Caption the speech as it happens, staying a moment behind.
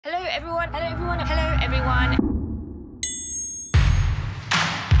everyone. Hello everyone. Hello everyone.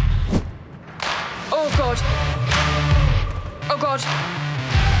 Oh god. Oh god.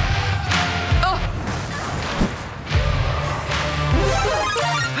 Oh.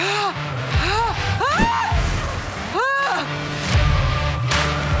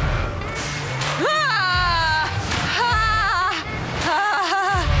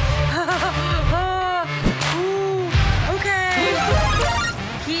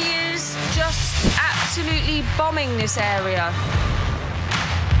 Absolutely bombing this area.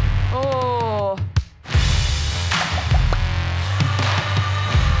 Oh.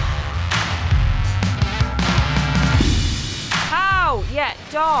 How? Yeah,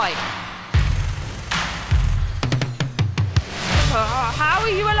 die. How are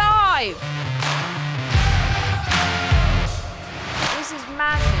you alive? This is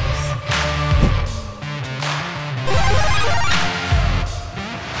madness.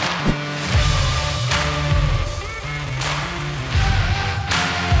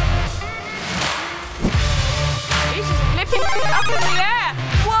 Up in the air!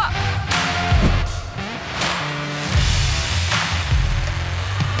 What?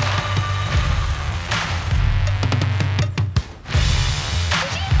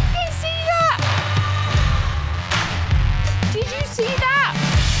 Did you see that? Did you see that? Did you see that?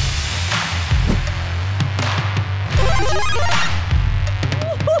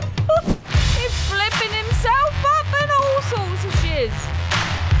 He's flipping himself up and all sorts of shiz.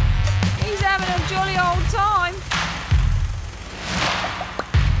 He's having a jolly old time.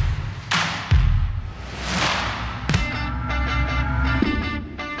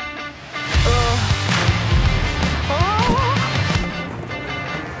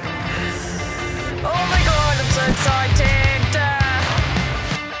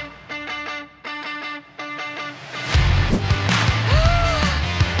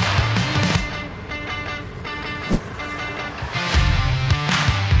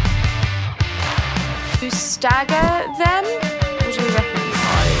 Stagger them? What do you reckon?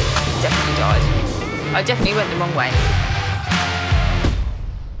 I definitely died. I definitely went the wrong way.